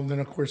ball, and then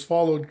of course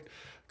followed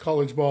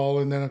college ball,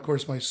 and then of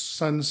course my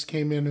sons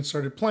came in and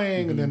started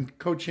playing, and then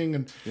coaching,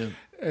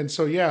 and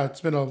so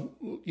it's been a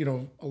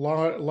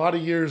lot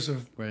of years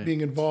of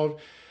being involved.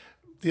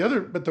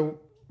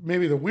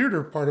 Maybe the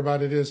weirder part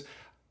about it is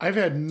I've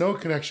had no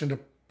connection to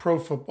pro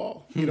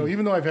football.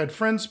 Even though I've had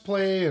friends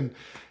play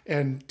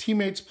and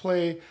teammates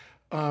play,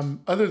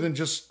 other than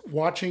just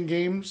watching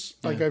games,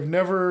 I've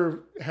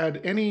never had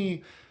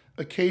any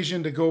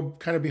occasion to go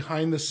kind of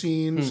behind the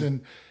scenes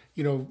and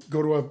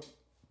go to a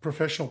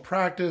professional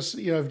practice.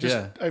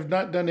 I've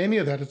not done any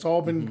of that. It's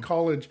all been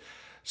college.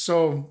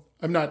 So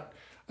I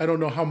don't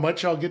know how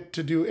much I'll get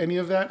to do any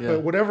of that,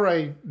 but whatever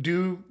I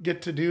do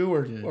get to do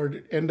or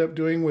end up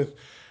doing with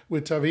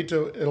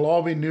Tavito, it'll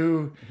all be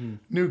new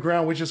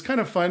ground, which is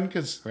kind of fun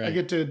because I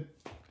get to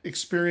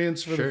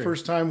experience for the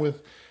first time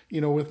with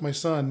my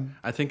son.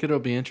 I think it'll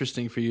be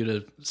interesting for you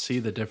to see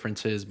the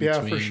differences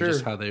between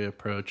just how they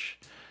approach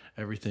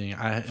everything.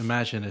 I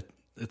imagine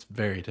it's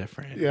very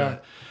different. Yeah.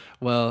 But,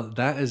 well,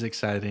 that is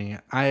exciting.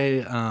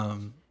 I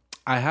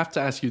have to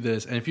ask you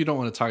this, and if you don't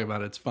want to talk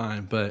about it, it's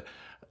fine. But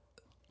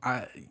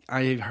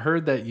I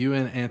heard that you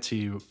and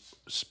Auntie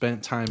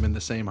spent time in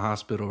the same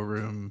hospital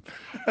room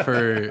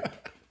for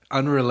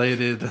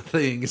unrelated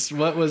things.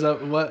 What was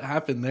up? What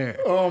happened there?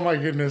 Oh my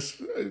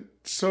goodness,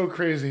 so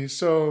crazy.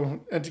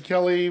 So Auntie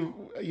Kelly,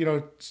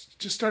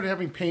 just started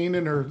having pain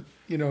in her,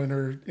 in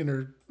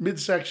her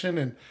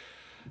midsection,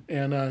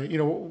 and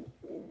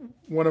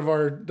one of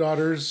our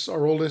daughters,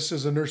 our oldest,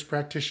 is a nurse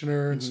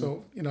practitioner, and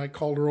so I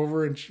called her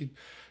over, and she,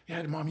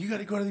 Mom, you got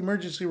to go to the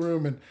emergency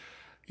room, and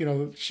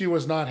she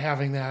was not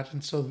having that,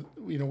 and so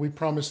we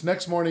promised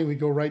next morning we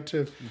go right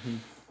to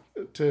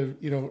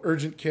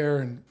urgent care,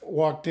 and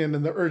walked in,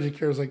 and the urgent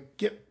care was like,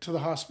 get to the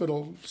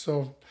hospital.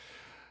 So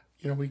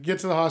we get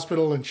to the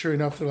hospital, and sure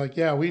enough, they're like,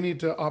 yeah, we need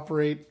to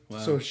operate. Wow.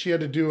 So she had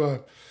to do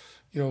a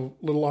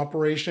little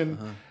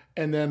operation,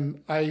 and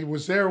then I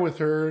was there with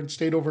her and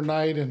stayed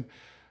overnight, and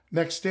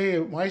next day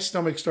my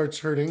stomach starts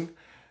hurting,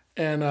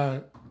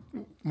 and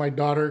my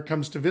daughter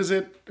comes to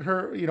visit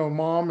her,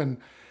 Mom,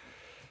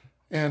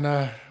 and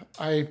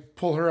I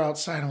pull her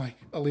outside. I'm like,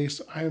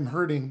 Elise, I am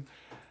hurting.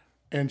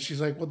 And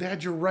she's like, well,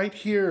 Dad, you're right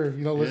here.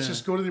 Let's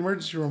just go to the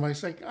emergency room. I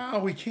was like,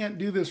 we can't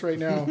do this right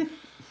now.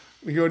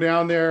 We go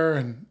down there,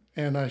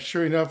 and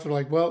sure enough, they're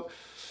like, well,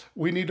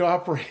 we need to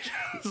operate.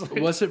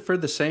 Was it for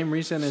the same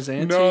reason as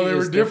Auntie? No, they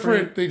were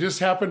different. They just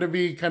happened to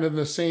be kind of in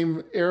the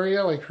same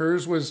area. Like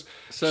hers was.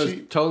 So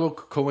total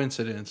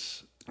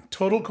coincidence.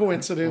 Total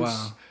coincidence.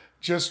 Wow.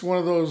 Just one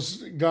of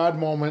those God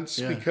moments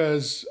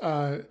because,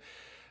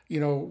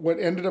 what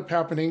ended up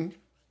happening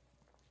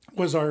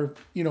was our,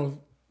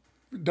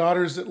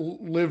 daughters that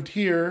lived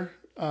here,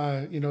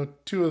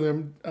 two of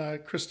them,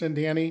 Krista and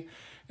Danny,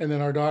 and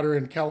then our daughter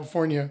in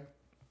California,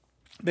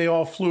 they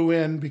all flew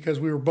in because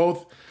we were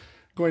both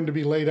going to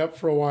be laid up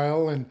for a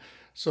while. And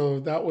so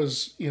that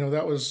was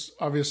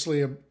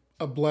obviously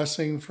a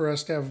blessing for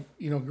us to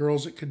have,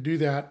 girls that could do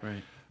that.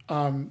 Right.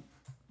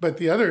 But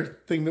the other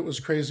thing that was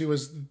crazy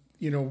was,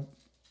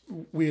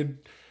 we had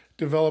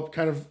developed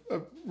kind of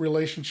a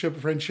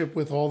friendship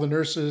with all the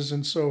nurses.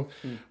 And so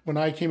when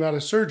I came out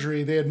of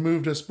surgery, they had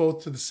moved us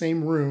both to the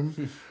same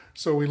room.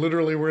 So we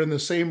literally were in the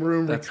same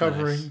room. That's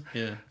recovering.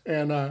 Nice.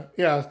 Yeah.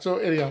 And so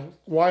anyhow,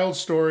 wild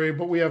story,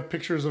 but we have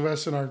pictures of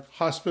us in our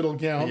hospital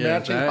gown,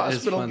 matching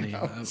hospital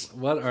gowns.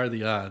 What are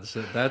the odds?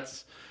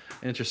 That's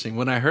interesting.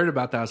 When I heard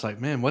about that, I was like,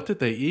 man, what did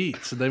they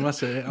eat? So they must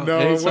have No,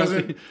 it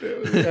wasn't.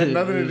 It had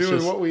nothing to do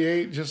with what we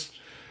ate. Just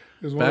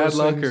It was one of Bad those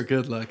luck things. or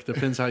good luck.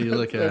 Depends how you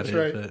look at That's it.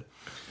 right. But,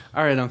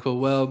 all right, Uncle.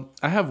 Well,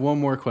 I have one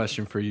more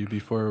question for you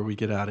before we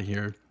get out of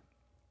here.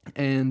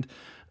 And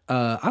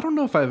I don't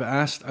know if I've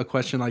asked a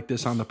question like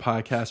this on the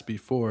podcast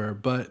before,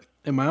 but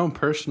in my own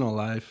personal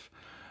life,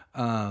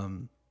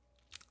 I've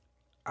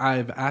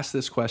asked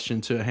this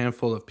question to a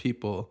handful of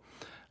people.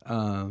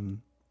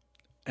 And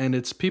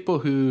it's people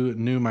who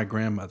knew my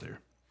grandmother.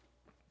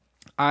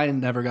 I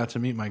never got to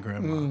meet my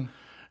grandma.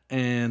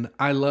 And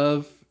I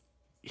love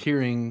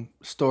hearing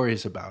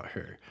stories about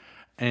her.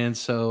 And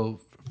so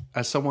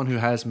as someone who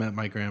has met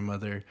my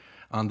grandmother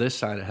on this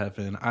side of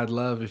heaven, I'd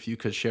love if you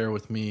could share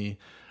with me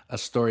a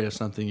story of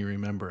something you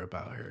remember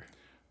about her.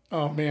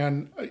 Oh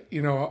man, I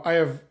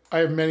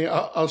have many.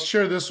 I'll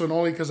share this one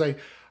only because I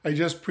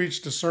just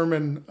preached a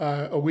sermon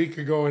a week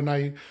ago, and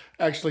I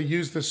actually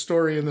used this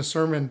story in the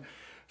sermon.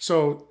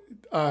 So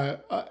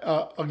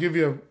I'll give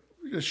you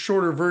a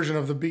shorter version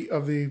of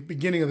the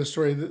beginning of the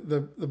story.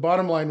 The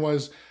bottom line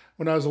was,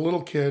 when I was a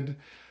little kid,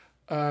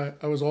 I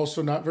was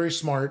also not very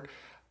smart.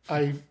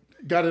 I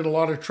got in a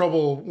lot of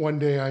trouble one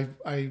day.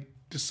 I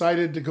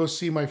decided to go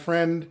see my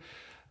friend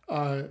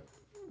on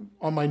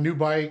my new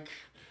bike.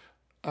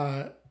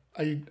 I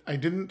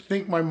didn't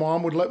think my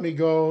mom would let me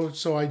go,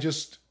 so I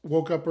just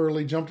woke up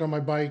early, jumped on my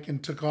bike,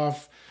 and took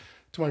off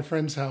to my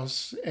friend's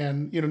house.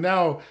 And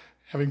now,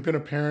 having been a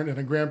parent and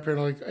a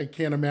grandparent, I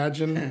can't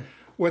imagine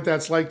what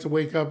that's like to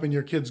wake up and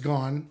your kid's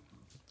gone,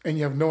 and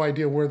you have no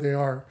idea where they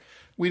are.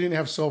 We didn't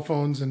have cell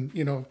phones, and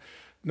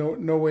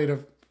no way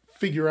to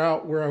figure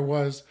out where I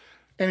was.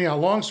 Anyhow,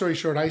 long story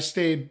short, I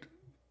stayed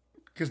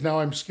because now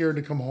I'm scared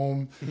to come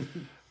home,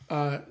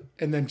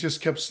 and then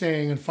just kept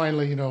staying. And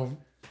finally,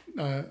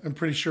 I'm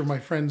pretty sure my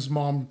friend's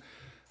mom,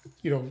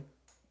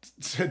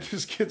 said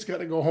this kid's got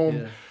to go home.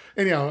 Yeah.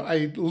 Anyhow,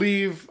 I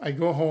leave, I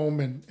go home,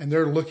 and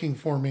they're looking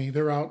for me.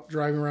 They're out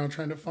driving around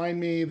trying to find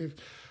me. They've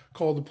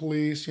called the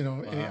police,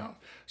 Wow. Anyhow.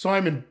 So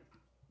I'm in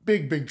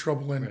big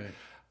trouble. And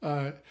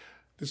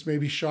this may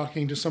be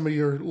shocking to some of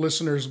your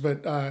listeners,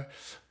 but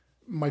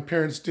my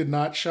parents did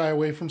not shy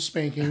away from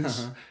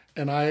spankings.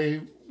 And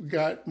I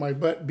got my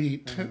butt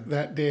beat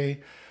that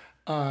day.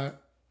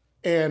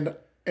 And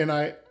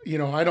I,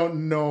 I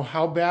don't know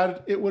how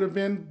bad it would have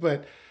been,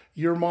 but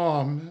your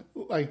mom,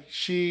 like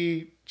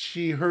she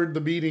heard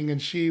the beating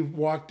and she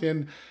walked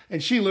in,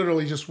 and she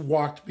literally just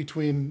walked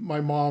between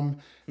my mom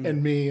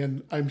and me.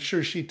 And I'm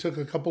sure she took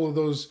a couple of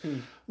those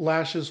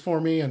lashes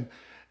for me. And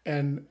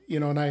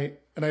I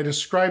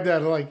described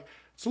that like,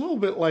 it's a little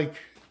bit like,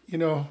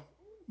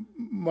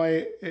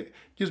 it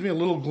gives me a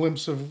little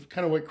glimpse of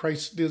kind of what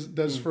Christ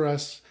does for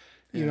us,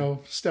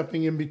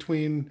 stepping in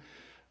between,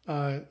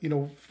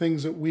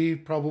 things that we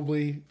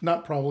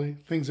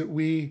things that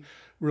we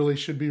really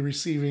should be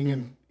receiving,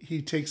 and he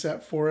takes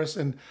that for us.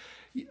 And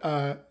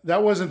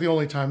that wasn't the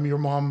only time your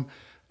mom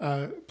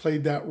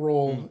played that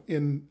role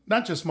in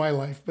not just my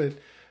life, but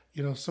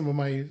some of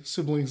my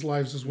siblings'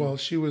 lives as well.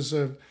 She was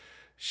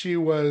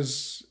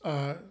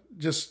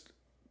just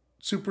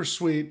super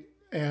sweet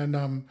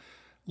and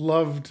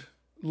loved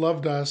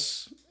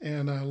us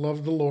and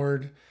loved the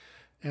Lord.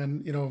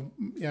 And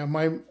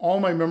all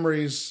my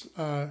memories.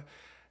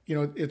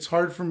 It's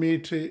hard for me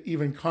to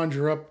even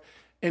conjure up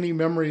any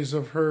memories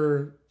of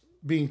her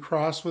being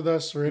cross with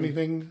us or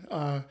anything.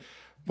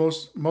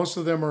 Most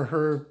of them are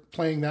her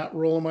playing that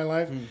role in my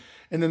life.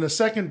 And then the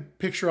second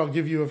picture I'll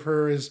give you of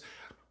her is,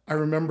 I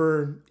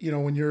remember,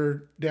 when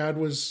your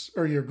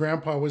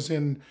grandpa was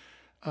in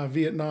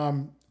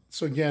Vietnam.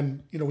 So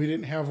again, we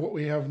didn't have what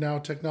we have now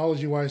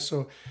technology-wise.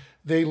 So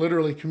they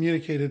literally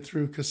communicated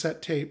through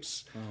cassette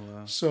tapes. Oh,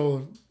 wow.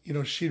 So,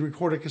 she'd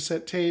record a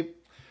cassette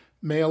tape,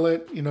 mail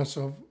it,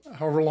 so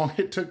however long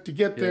it took to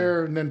get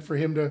there, and then for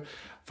him to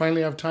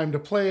finally have time to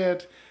play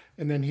it,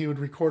 and then he would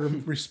record a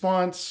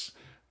response,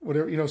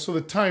 whatever, so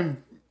the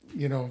time,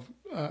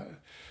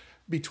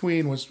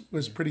 between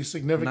was pretty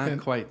significant.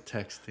 Not quite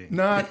texting.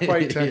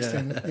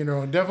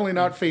 Definitely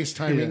not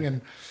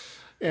FaceTiming.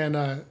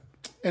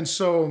 And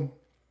so,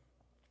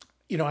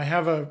 I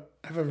have a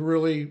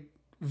really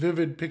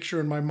vivid picture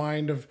in my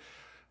mind of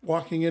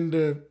walking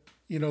into,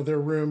 their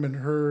room and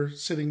her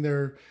sitting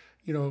there,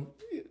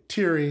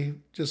 teary,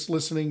 just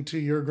listening to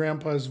your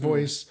grandpa's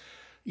voice,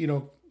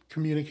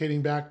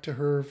 communicating back to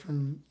her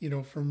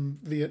from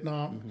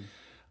Vietnam,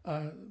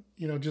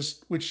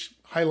 just which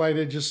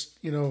highlighted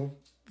just,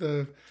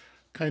 the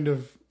kind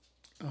of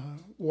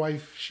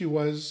wife she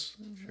was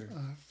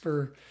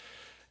for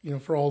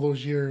all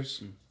those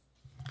years.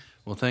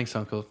 Well, thanks,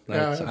 Uncle.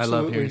 I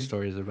love hearing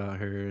stories about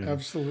her. And,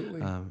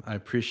 absolutely. I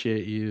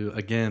appreciate you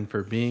again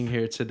for being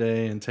here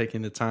today and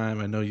taking the time.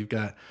 I know you've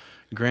got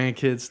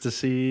grandkids to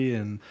see,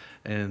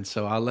 and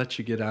so I'll let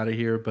you get out of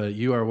here, but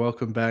you are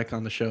welcome back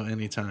on the show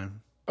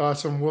anytime.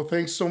 Awesome. Well,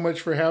 thanks so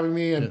much for having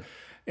me,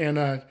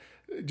 and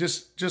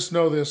just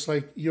know this,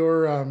 like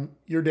your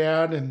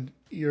dad and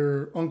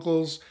your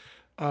uncles,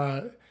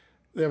 they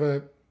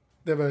have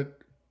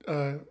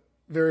a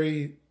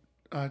very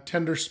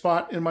tender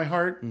spot in my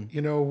heart.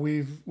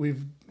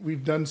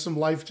 We've done some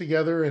life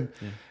together,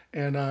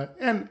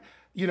 and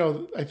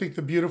I think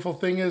the beautiful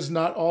thing is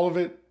not all of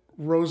it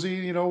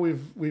rosy.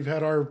 We've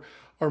had our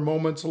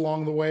moments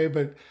along the way,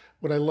 but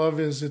what I love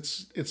is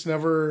it's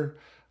never,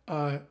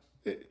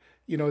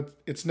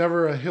 it's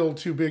never a hill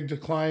too big to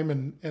climb,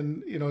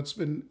 and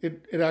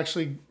it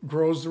actually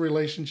grows the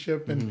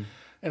relationship, and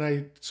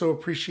I so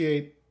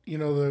appreciate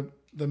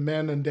the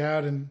men and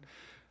dad and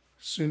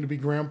soon to be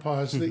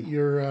grandpas that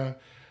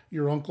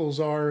your uncles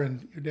are,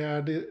 and your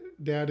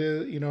dad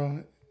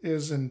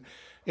is, and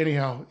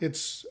anyhow,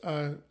 it's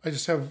I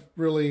just have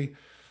really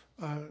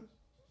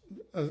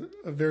a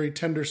very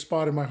tender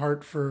spot in my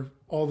heart for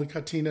all the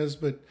Katinas,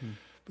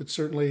 but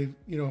certainly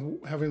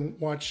having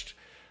watched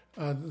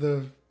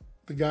the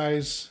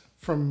guys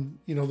from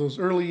those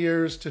early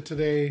years to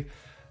today,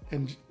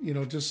 and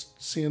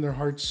just seeing their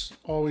hearts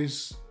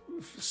always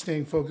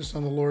staying focused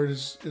on the Lord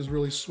is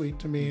really sweet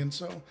to me. And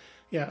so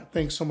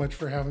thanks so much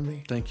for having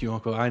me. Thank you,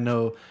 Uncle. I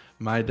know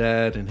my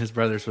dad and his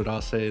brothers would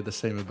all say the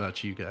same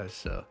about you guys.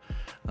 So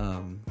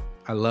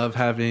I love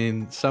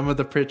having some of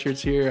the Pritchards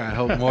here. I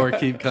hope more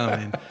keep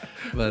coming.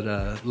 But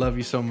love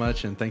you so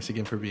much, and thanks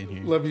again for being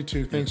here. Love you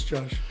too. Thanks,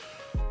 Josh.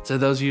 To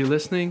those of you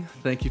listening,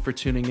 thank you for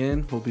tuning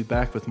in. We'll be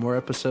back with more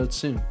episodes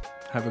soon.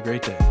 Have a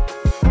great day.